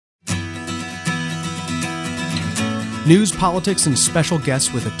News, politics, and special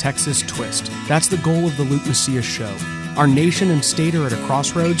guests with a Texas twist. That's the goal of the Luke Macias Show. Our nation and state are at a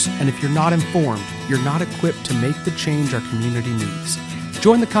crossroads, and if you're not informed, you're not equipped to make the change our community needs.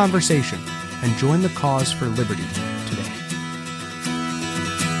 Join the conversation and join the cause for liberty today.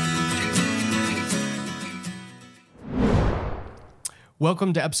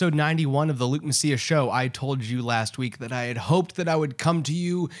 Welcome to episode 91 of the Luke Macias Show. I told you last week that I had hoped that I would come to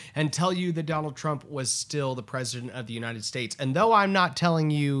you and tell you that Donald Trump was still the president of the United States. And though I'm not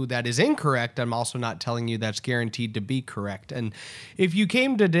telling you that is incorrect, I'm also not telling you that's guaranteed to be correct. And if you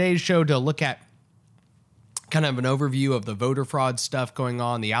came to today's show to look at kind of an overview of the voter fraud stuff going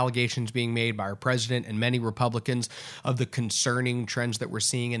on, the allegations being made by our president and many Republicans of the concerning trends that we're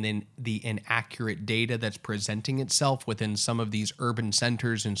seeing, and then the inaccurate data that's presenting itself within some of these urban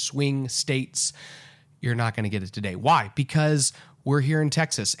centers and swing states, you're not going to get it today. Why? Because we're here in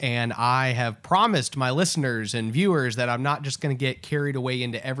Texas, and I have promised my listeners and viewers that I'm not just going to get carried away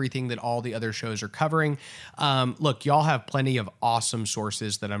into everything that all the other shows are covering. Look, y'all have plenty of awesome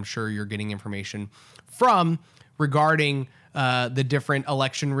sources that I'm sure you're getting information from regarding the different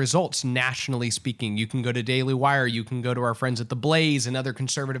election results, nationally speaking. You can go to Daily Wire, you can go to our friends at The Blaze and other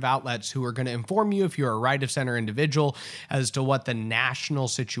conservative outlets who are going to inform you, if you're a right-of-center individual, as to what the national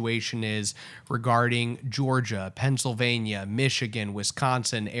situation is regarding Georgia, Pennsylvania, Michigan,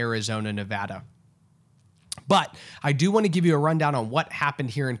 Wisconsin, Arizona, Nevada. But I do want to give you a rundown on what happened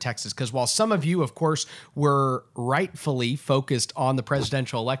here in Texas, because while some of you, of course, were rightfully focused on the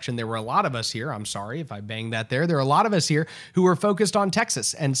presidential election, there were a lot of us here. I'm sorry if I banged that there. There are a lot of us here who were focused on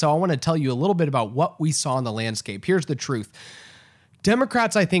Texas. And so I want to tell you a little bit about what we saw in the landscape. Here's the truth.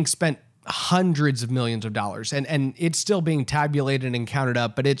 Democrats, I think, spent hundreds of millions of dollars, and it's still being tabulated and counted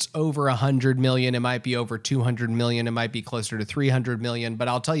up, but it's over 100 million. It might be over 200 million. It might be closer to 300 million. But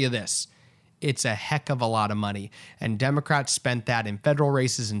I'll tell you this. It's a heck of a lot of money, and Democrats spent that in federal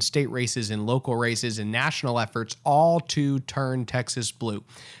races, in state races, in local races, in national efforts, all to turn Texas blue.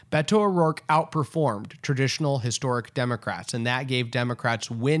 Beto O'Rourke outperformed traditional historic Democrats, and that gave Democrats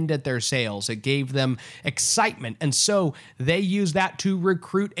wind at their sails. It gave them excitement, and so they used that to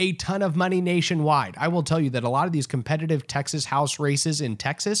recruit a ton of money nationwide. I will tell you that a lot of these competitive Texas House races in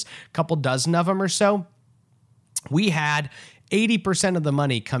Texas, a couple dozen of them or so, we had 80% of the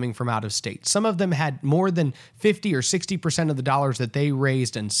money coming from out of state. Some of them had more than 50 or 60% of the dollars that they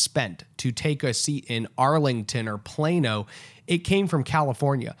raised and spent to take a seat in Arlington or Plano. It came from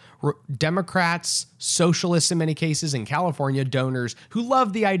California. Democrats, socialists in many cases, in California, donors who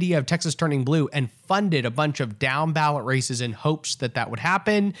loved the idea of Texas turning blue and funded a bunch of down ballot races in hopes that that would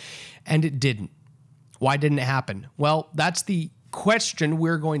happen, and it didn't. Why didn't it happen? Well, that's the question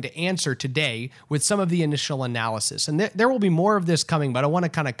we're going to answer today with some of the initial analysis. And there will be more of this coming, but I want to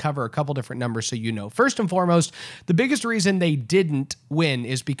kind of cover a couple different numbers so you know. First and foremost, the biggest reason they didn't win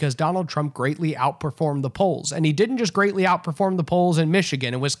is because Donald Trump greatly outperformed the polls. And he didn't just greatly outperform the polls in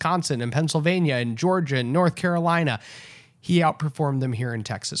Michigan and Wisconsin and Pennsylvania and Georgia and North Carolina. He outperformed them here in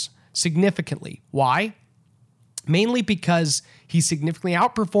Texas significantly. Why? Mainly because he significantly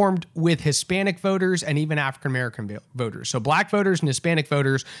outperformed with Hispanic voters and even African-American voters. So black voters and Hispanic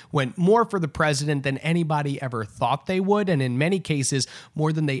voters went more for the president than anybody ever thought they would, and in many cases,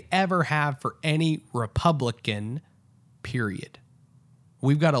 more than they ever have for any Republican, period.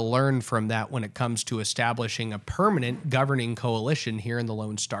 We've got to learn from that when it comes to establishing a permanent governing coalition here in the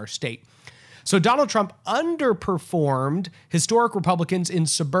Lone Star State. So Donald Trump underperformed historic Republicans in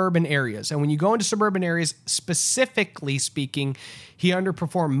suburban areas. And when you go into suburban areas, specifically speaking, he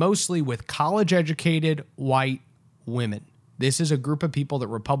underperformed mostly with college-educated white women. This is a group of people that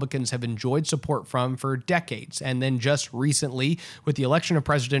Republicans have enjoyed support from for decades. And then just recently, with the election of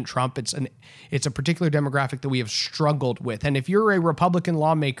President Trump, it's a particular demographic that we have struggled with. And if you're a Republican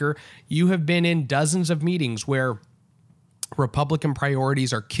lawmaker, you have been in dozens of meetings where Republican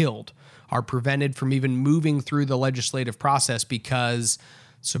priorities are killed, are prevented from even moving through the legislative process because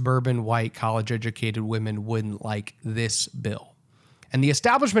suburban white college-educated women wouldn't like this bill. And the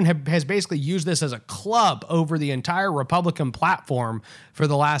establishment has basically used this as a club over the entire Republican platform for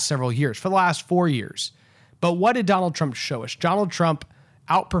the last several years, for the last 4 years. But what did Donald Trump show us? Donald Trump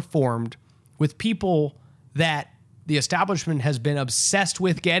outperformed with people that the establishment has been obsessed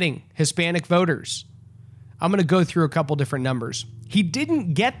with getting, Hispanic voters. I'm going to go through a couple different numbers. He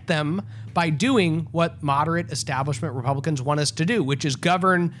didn't get them by doing what moderate establishment Republicans want us to do, which is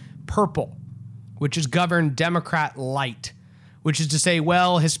govern purple, which is govern Democrat light, which is to say,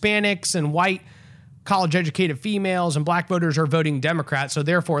 well, Hispanics and white college-educated females and black voters are voting Democrat, so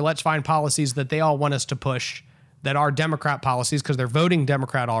therefore let's find policies that they all want us to push that are Democrat policies because they're voting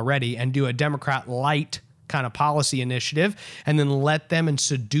Democrat already, and do a Democrat light kind of policy initiative and then let them and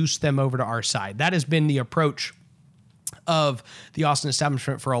seduce them over to our side. That has been the approach of the Austin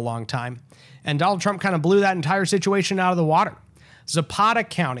establishment for a long time. And Donald Trump kind of blew that entire situation out of the water. Zapata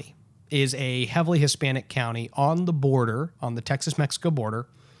County is a heavily Hispanic county on the border, on the Texas-Mexico border.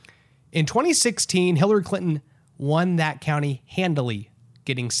 In 2016, Hillary Clinton won that county handily,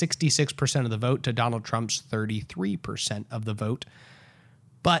 getting 66% of the vote to Donald Trump's 33% of the vote.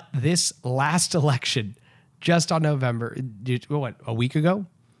 But this last election, just on November, a week ago,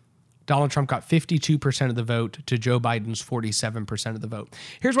 Donald Trump got 52% of the vote to Joe Biden's 47% of the vote.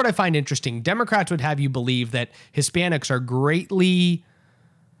 Here's what I find interesting. Democrats would have you believe that Hispanics are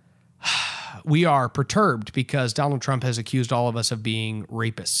we are perturbed because Donald Trump has accused all of us of being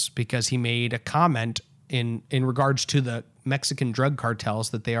rapists because he made a comment in regards to the Mexican drug cartels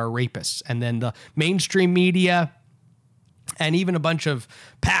that they are rapists. And then the mainstream media and even a bunch of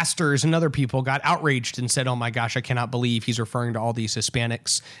pastors and other people got outraged and said, oh my gosh, I cannot believe he's referring to all these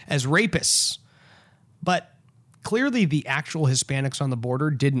Hispanics as rapists. But clearly the actual Hispanics on the border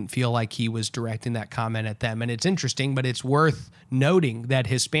didn't feel like he was directing that comment at them. And it's interesting, but it's worth noting that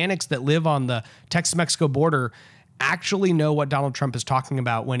Hispanics that live on the Texas-Mexico border actually know what Donald Trump is talking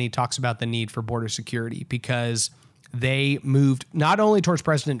about when he talks about the need for border security, because they moved not only towards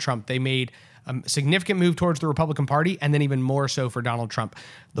President Trump, they made a significant move towards the Republican Party, and then even more so for Donald Trump.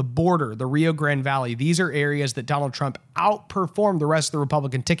 The border, the Rio Grande Valley, these are areas that Donald Trump outperformed the rest of the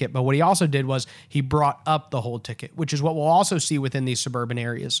Republican ticket. But what he also did was he brought up the whole ticket, which is what we'll also see within these suburban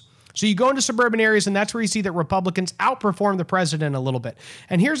areas. So you go into suburban areas, and that's where you see that Republicans outperform the president a little bit.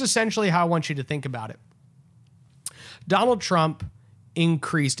 And here's essentially how I want you to think about it. Donald Trump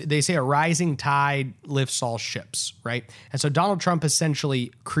increased, they say a rising tide lifts all ships, right? And so Donald Trump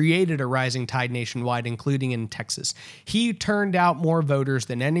essentially created a rising tide nationwide, including in Texas. He turned out more voters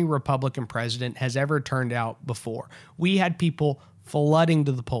than any Republican president has ever turned out before. We had people flooding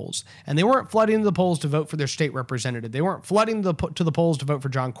to the polls, and they weren't flooding to the polls to vote for their state representative. They weren't flooding to the polls to vote for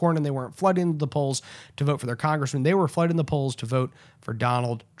John Cornyn. They weren't flooding to the polls to vote for their congressman. They were flooding the polls to vote for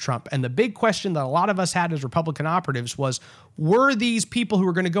Donald Trump. And the big question that a lot of us had as Republican operatives was, were these people who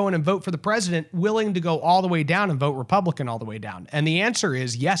were going to go in and vote for the president willing to go all the way down and vote Republican all the way down? And the answer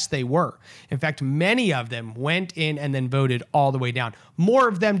is yes, they were. In fact, many of them went in and then voted all the way down. More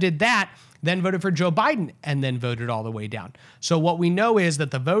of them did that, then voted for Joe Biden, and then voted all the way down. So what we know is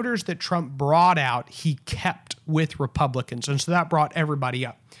that the voters that Trump brought out, he kept with Republicans. And so that brought everybody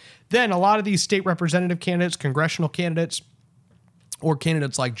up. Then a lot of these state representative candidates, congressional candidates, or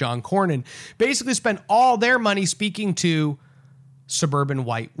candidates like John Cornyn, basically spent all their money speaking to suburban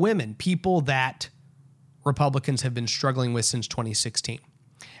white women, people that Republicans have been struggling with since 2016.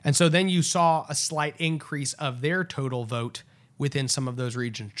 And so then you saw a slight increase of their total vote within some of those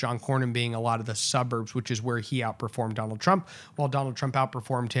regions, John Cornyn being a lot of the suburbs, which is where he outperformed Donald Trump, while Donald Trump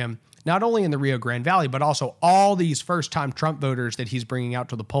outperformed him not only in the Rio Grande Valley, but also all these first-time Trump voters that he's bringing out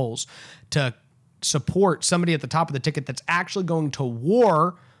to the polls to support somebody at the top of the ticket that's actually going to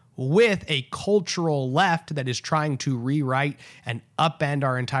war with a cultural left that is trying to rewrite and upend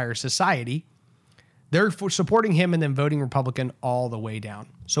our entire society. They're supporting him and then voting Republican all the way down.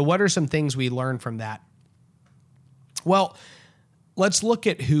 So what are some things we learned from that? Well, let's look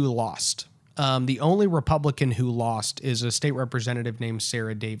at who lost. The only Republican who lost is a state representative named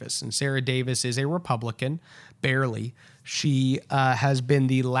Sarah Davis. And Sarah Davis is a Republican, barely. She has been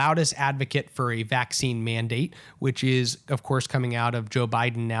the loudest advocate for a vaccine mandate, which is, of course, coming out of Joe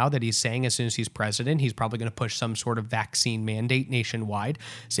Biden now, that he's saying as soon as he's president, he's probably going to push some sort of vaccine mandate nationwide.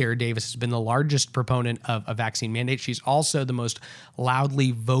 Sarah Davis has been the largest proponent of a vaccine mandate. She's also the most loudly,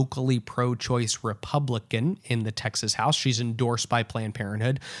 vocally pro-choice Republican in the Texas House. She's endorsed by Planned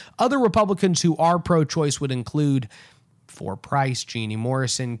Parenthood. Other Republicans who are pro-choice would include For Price, Jeannie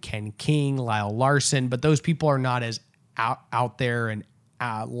Morrison, Ken King, Lyle Larson, but those people are not as out there and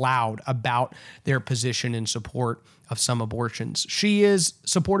loud about their position in support of some abortions. She is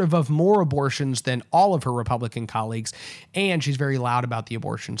supportive of more abortions than all of her Republican colleagues, and she's very loud about the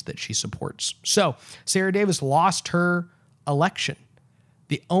abortions that she supports. So Sarah Davis lost her election,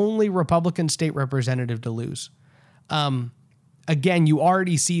 the only Republican state representative to lose. Again, you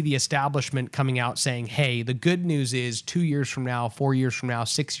already see the establishment coming out saying, hey, the good news is 2 years from now, 4 years from now,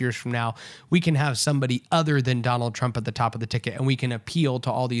 6 years from now, we can have somebody other than Donald Trump at the top of the ticket, and we can appeal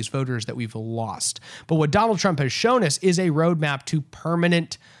to all these voters that we've lost. But what Donald Trump has shown us is a roadmap to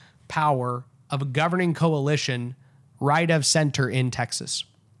permanent power of a governing coalition right of center in Texas.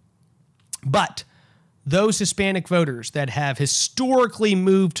 But those Hispanic voters that have historically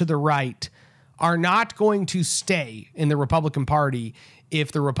moved to the right are not going to stay in the Republican Party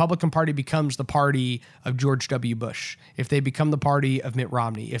if the Republican Party becomes the party of George W. Bush, if they become the party of Mitt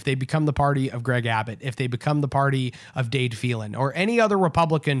Romney, if they become the party of Greg Abbott, if they become the party of Dade Phelan, or any other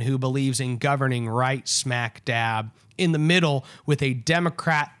Republican who believes in governing right smack dab in the middle with a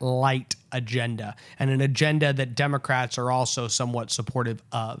Democrat-light agenda, and an agenda that Democrats are also somewhat supportive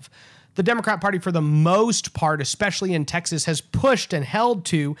of. The Democrat Party, for the most part, especially in Texas, has pushed and held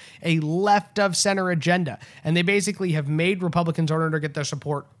to a left-of-center agenda. And they basically have made Republicans, in order to get their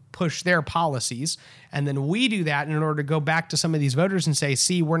support, push their policies. And then we do that in order to go back to some of these voters and say,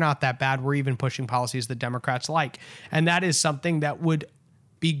 see, we're not that bad. We're even pushing policies that Democrats like. And that is something that would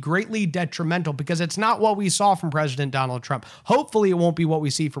be greatly detrimental, because it's not what we saw from President Donald Trump. Hopefully it won't be what we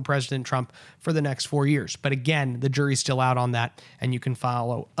see for President Trump for the next 4 years. But again, the jury's still out on that, and you can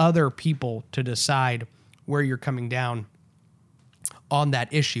follow other people to decide where you're coming down on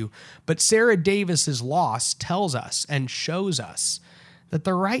that issue. But Sarah Davis's loss tells us and shows us that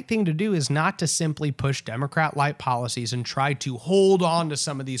the right thing to do is not to simply push Democrat-light policies and try to hold on to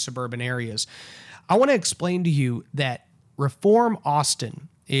some of these suburban areas. I want to explain to you that Reform Austin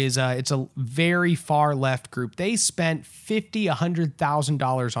is it's a very far left group. They spent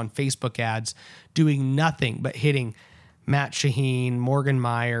 $100,000 on Facebook ads doing nothing but hitting Matt Shaheen, Morgan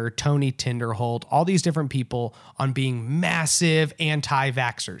Meyer, Tony Tinderholt, all these different people on being massive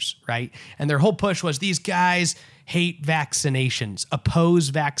anti-vaxxers, right? And their whole push was, these guys hate vaccinations, oppose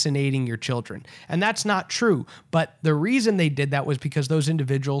vaccinating your children. And that's not true. But the reason they did that was because those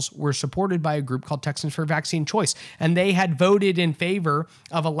individuals were supported by a group called Texans for Vaccine Choice. And they had voted in favor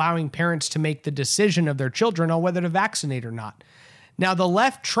of allowing parents to make the decision of their children on whether to vaccinate or not. Now, the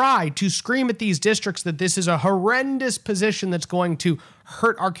left tried to scream at these districts that this is a horrendous position that's going to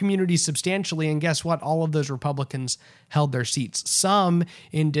hurt our community substantially. And guess what? All of those Republicans held their seats, some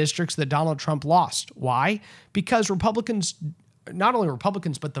in districts that Donald Trump lost. Why? Because Republicans, not only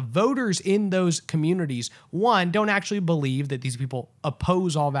Republicans, but the voters in those communities, one, don't actually believe that these people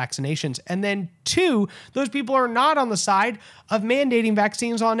oppose all vaccinations. And then two, those people are not on the side of mandating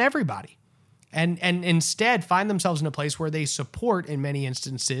vaccines on everybody. And instead find themselves in a place where they support, in many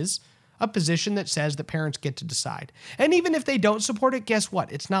instances, a position that says that parents get to decide. And even if they don't support it, guess what?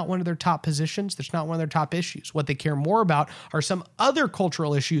 It's not one of their top positions. It's not one of their top issues. What they care more about are some other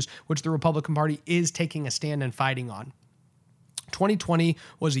cultural issues which the Republican Party is taking a stand and fighting on. 2020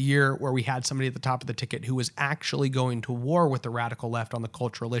 was a year where we had somebody at the top of the ticket who was actually going to war with the radical left on the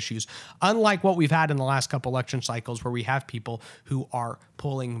cultural issues, unlike what we've had in the last couple election cycles where we have people who are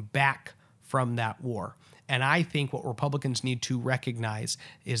pulling back from that war. And I think what Republicans need to recognize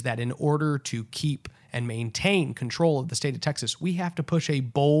is that in order to keep and maintain control of the state of Texas, we have to push a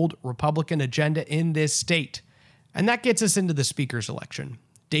bold Republican agenda in this state. And that gets us into the speaker's election.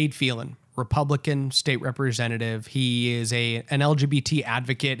 Dade Phelan, Republican state representative. He is an LGBT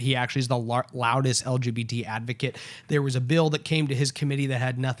advocate. He actually is the loudest LGBT advocate. There was a bill that came to his committee that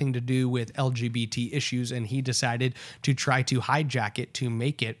had nothing to do with LGBT issues, and he decided to try to hijack it to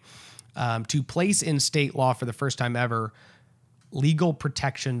make it to place in state law for the first time ever legal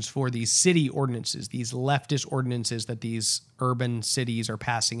protections for these city ordinances, these leftist ordinances that these urban cities are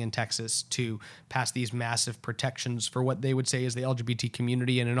passing in Texas to pass these massive protections for what they would say is the LGBT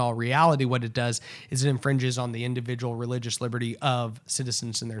community. And in all reality, what it does is it infringes on the individual religious liberty of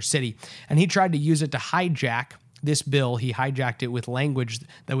citizens in their city. And he tried to use it to hijack this bill. He hijacked it with language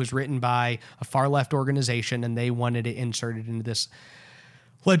that was written by a far left organization, and they wanted it inserted into this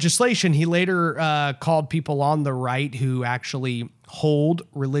legislation. He later called people on the right who actually hold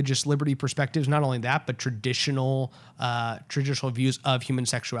religious liberty perspectives, not only that, but traditional views of human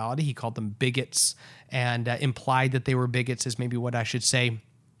sexuality. He called them bigots and implied that they were bigots is maybe what I should say.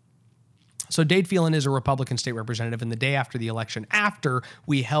 So Dade Phelan is a Republican state representative, and the day after the election, after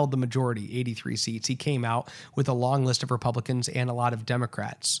we held the majority, 83 seats, he came out with a long list of Republicans and a lot of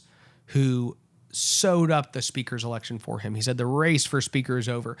Democrats who sewed up the speaker's election for him. He said the race for speaker is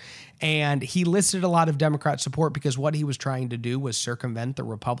over. And he listed a lot of Democrat support because what he was trying to do was circumvent the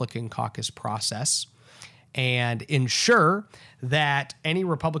Republican caucus process and ensure that any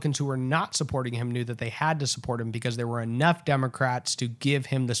Republicans who were not supporting him knew that they had to support him because there were enough Democrats to give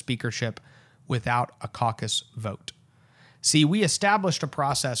him the speakership without a caucus vote. See, we established a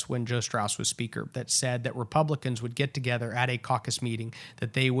process when Joe Straus was speaker that said that Republicans would get together at a caucus meeting,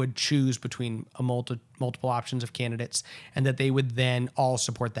 that they would choose between multiple options of candidates, and that they would then all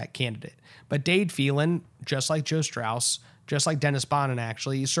support that candidate. But Dade Phelan, just like Joe Straus, just like Dennis Bonnen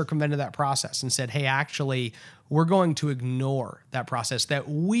actually circumvented that process and said, hey, actually, we're going to ignore that process that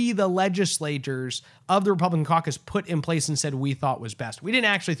we, the legislators of the Republican caucus, put in place and said we thought was best. We didn't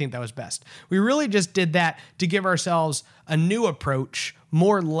actually think that was best. We really just did that to give ourselves a new approach,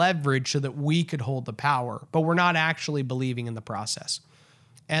 more leverage so that we could hold the power, but we're not actually believing in the process.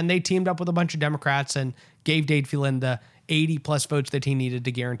 And they teamed up with a bunch of Democrats and gave Dade Phelan the 80 plus votes that he needed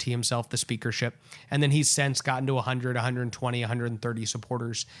to guarantee himself the speakership. And then he's since gotten to 100, 120, 130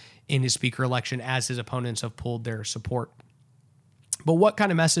 supporters in his speaker election as his opponents have pulled their support. But what kind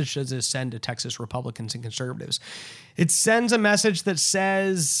of message does this send to Texas Republicans and conservatives? It sends a message that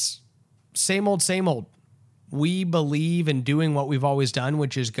says, same old, same old. We believe in doing what we've always done,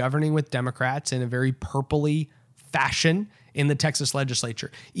 which is governing with Democrats in a very purpley fashion in the Texas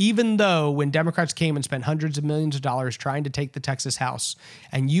legislature. Even though when Democrats came and spent hundreds of millions of dollars trying to take the Texas House,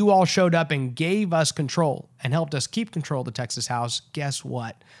 and you all showed up and gave us control and helped us keep control of the Texas House, guess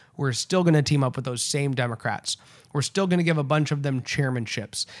what? We're still going to team up with those same Democrats. We're still going to give a bunch of them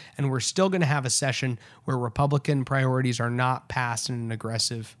chairmanships, and we're still going to have a session where Republican priorities are not passed in an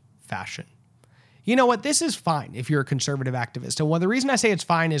aggressive fashion. You know what? This is fine if you're a conservative activist. And the reason I say it's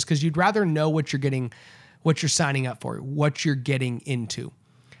fine is because you'd rather know what you're getting, what you're signing up for, what you're getting into.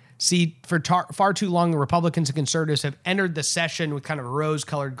 See, for far too long, the Republicans and conservatives have entered the session with kind of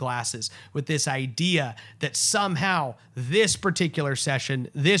rose-colored glasses with this idea that somehow this particular session,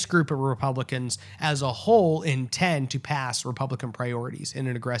 this group of Republicans as a whole intend to pass Republican priorities in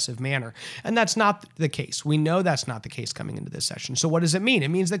an aggressive manner. And that's not the case. We know that's not the case coming into this session. So what does it mean? It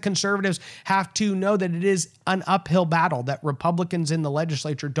means that conservatives have to know that it is an uphill battle, that Republicans in the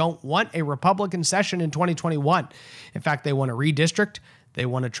legislature don't want a Republican session in 2021. In fact, they want to redistrict. They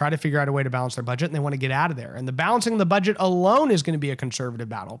want to try to figure out a way to balance their budget, and they want to get out of there. And the balancing of the budget alone is going to be a conservative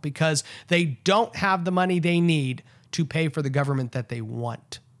battle because they don't have the money they need to pay for the government that they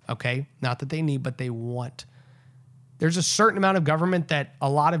want, okay? Not that they need, but they want. There's a certain amount of government that a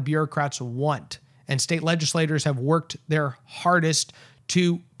lot of bureaucrats want, and state legislators have worked their hardest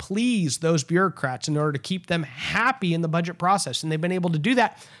to please those bureaucrats in order to keep them happy in the budget process. And they've been able to do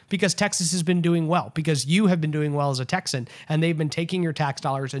that because Texas has been doing well, because you have been doing well as a Texan, and they've been taking your tax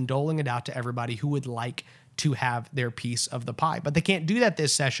dollars and doling it out to everybody who would like to have their piece of the pie. But they can't do that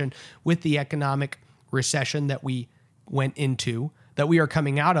this session with the economic recession that we went into, that we are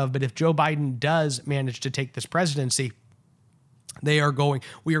coming out of. But if Joe Biden does manage to take this presidency, we are going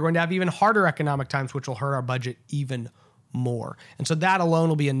to have even harder economic times, which will hurt our budget even more. And so that alone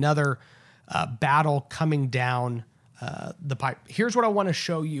will be another battle coming down the pipe. Here's what I want to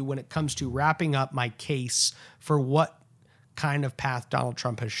show you when it comes to wrapping up my case for what kind of path Donald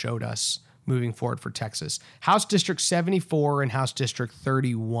Trump has showed us moving forward for Texas. House District 74 and House District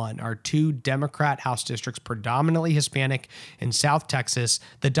 31 are two Democrat House districts, predominantly Hispanic in South Texas,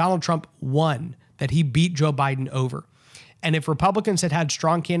 that Donald Trump won, that he beat Joe Biden over. And if Republicans had had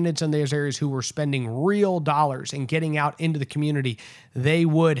strong candidates in those areas who were spending real dollars and getting out into the community, they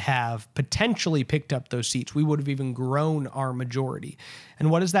would have potentially picked up those seats. We would have even grown our majority. And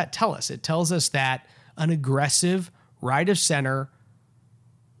what does that tell us? It tells us that an aggressive, right-of-center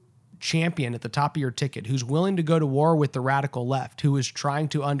champion at the top of your ticket who's willing to go to war with the radical left, who is trying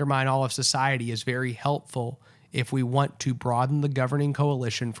to undermine all of society, is very helpful if we want to broaden the governing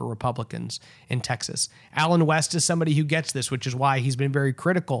coalition for Republicans in Texas. Allen West is somebody who gets this, which is why he's been very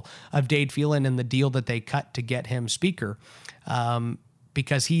critical of Dade Phelan and the deal that they cut to get him speaker,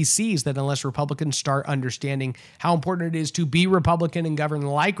 because he sees that unless Republicans start understanding how important it is to be Republican and govern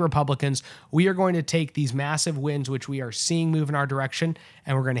like Republicans, we are going to take these massive wins, which we are seeing move in our direction,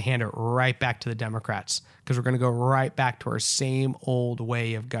 and we're going to hand it right back to the Democrats, because we're going to go right back to our same old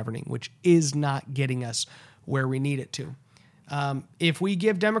way of governing, which is not getting us where we need it to. If we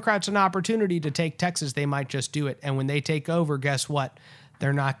give Democrats an opportunity to take Texas, they might just do it. And when they take over, guess what?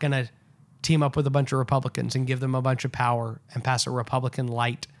 They're not going to team up with a bunch of Republicans and give them a bunch of power and pass a Republican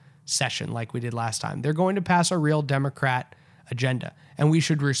light session like we did last time. They're going to pass a real Democrat agenda, and we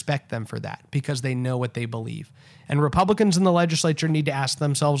should respect them for that because they know what they believe. And Republicans in the legislature need to ask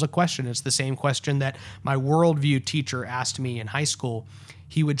themselves a question. It's the same question that my worldview teacher asked me in high school.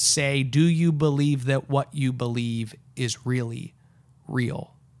 He would say, do you believe that what you believe is really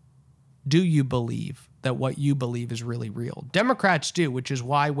real? Do you believe that what you believe is really real? Democrats do, which is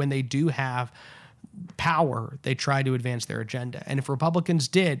why when they do have power, they try to advance their agenda. And if Republicans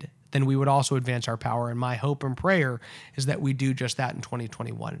did, then we would also advance our power. And my hope and prayer is that we do just that in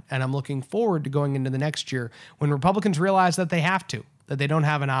 2021. And I'm looking forward to going into the next year when Republicans realize that they have to, that they don't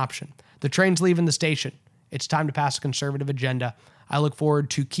have an option. The train's leaving the station. It's time to pass a conservative agenda. I look forward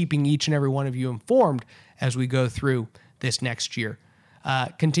to keeping each and every one of you informed as we go through this next year.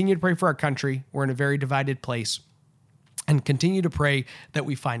 Continue to pray for our country. We're in a very divided place. And continue to pray that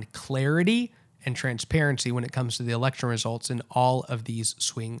we find clarity and transparency when it comes to the election results in all of these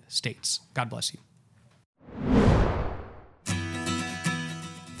swing states. God bless you.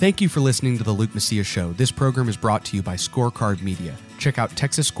 Thank you for listening to the Luke Macias Show. This program is brought to you by Scorecard Media. Check out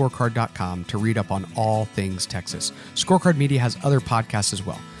TexasScorecard.com to read up on all things Texas. Scorecard Media has other podcasts as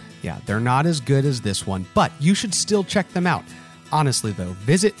well. Yeah, they're not as good as this one, but you should still check them out. Honestly, though,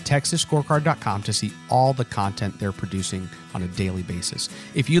 visit TexasScorecard.com to see all the content they're producing on a daily basis.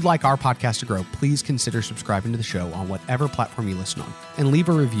 If you'd like our podcast to grow, please consider subscribing to the show on whatever platform you listen on and leave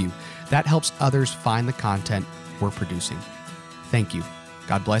a review. That helps others find the content we're producing. Thank you.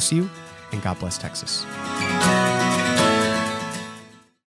 God bless you, and God bless Texas.